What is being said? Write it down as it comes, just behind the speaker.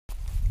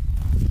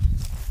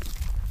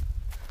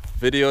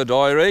video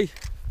diary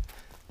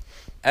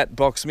at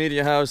Box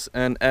Media House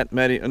and at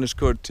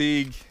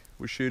Matty_Teague.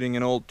 We're shooting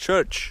an old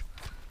church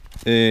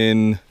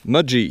in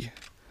Mudgee.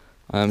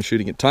 I'm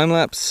shooting it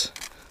time-lapse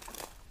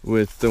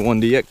with the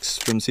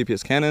 1DX from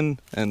CPS Canon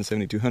and the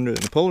 7200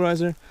 and the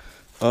polarizer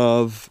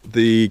of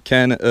the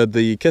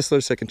Kessler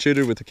second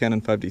shooter with the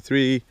Canon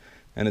 5D3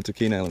 and a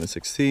Tokina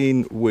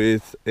 1116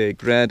 with a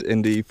Grad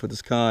ND for the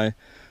sky,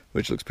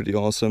 which looks pretty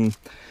awesome.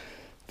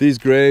 These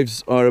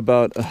graves are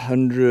about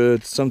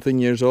 100 something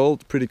years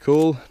old, pretty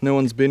cool. No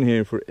one's been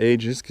here for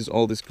ages because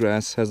all this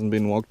grass hasn't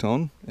been walked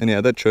on. And yeah,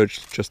 that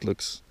church just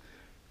looks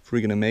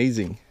freaking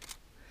amazing.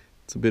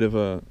 It's a bit of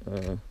a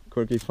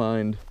quirky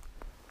find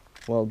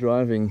while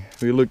driving.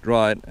 We looked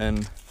right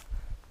and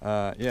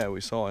yeah, we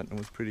saw it and it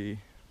was pretty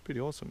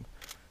awesome.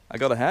 I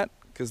got a hat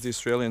because the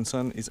Australian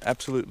sun is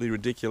absolutely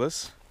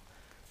ridiculous.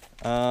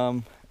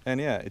 And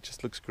yeah, it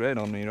just looks great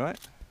on me, right?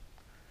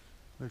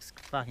 Looks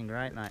fucking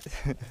great, mate.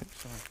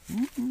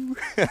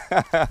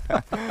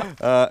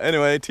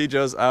 Anyway,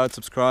 T-Joe's out.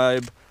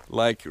 Subscribe,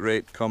 like,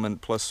 rate,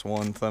 comment,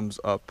 +1 thumbs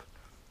up,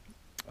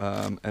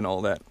 and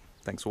all that.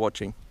 Thanks for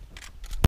watching.